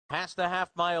Past the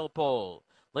half-mile pole.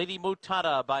 Lady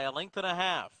Mutada by a length and a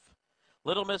half.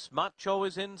 Little Miss Macho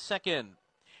is in second.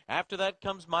 After that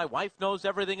comes My Wife Knows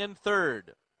Everything in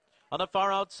third. On the far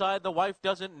outside, The Wife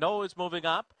Doesn't Know is moving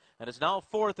up and is now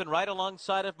fourth and right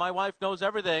alongside of My Wife Knows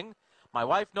Everything. My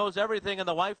Wife Knows Everything and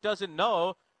The Wife Doesn't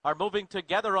Know are moving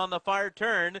together on the far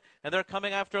turn, and they're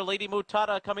coming after Lady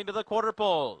Mutada coming to the quarter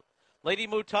pole. Lady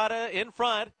Mutada in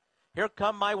front. Here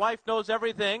come My Wife Knows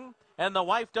Everything and The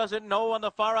Wife Doesn't Know on the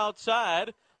far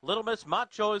outside. Little Miss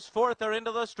Macho is fourth. They're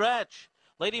into the stretch.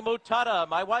 Lady Mutada,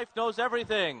 My Wife Knows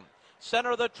Everything.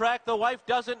 Center of the track, The Wife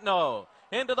Doesn't Know.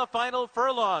 Into the final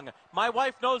furlong. My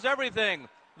Wife Knows Everything.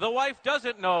 The Wife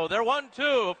Doesn't Know. They're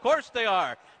 1-2. Of course they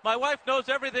are. My Wife Knows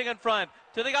Everything in front.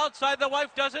 To the outside, The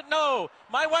Wife Doesn't Know.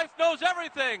 My Wife Knows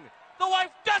Everything. The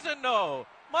Wife Doesn't Know.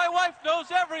 My Wife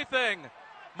Knows Everything.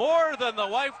 More than The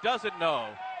Wife Doesn't Know.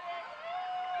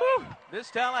 Whew.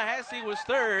 Miss Tallahassee was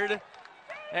third,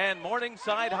 and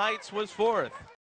Morningside Heights was fourth.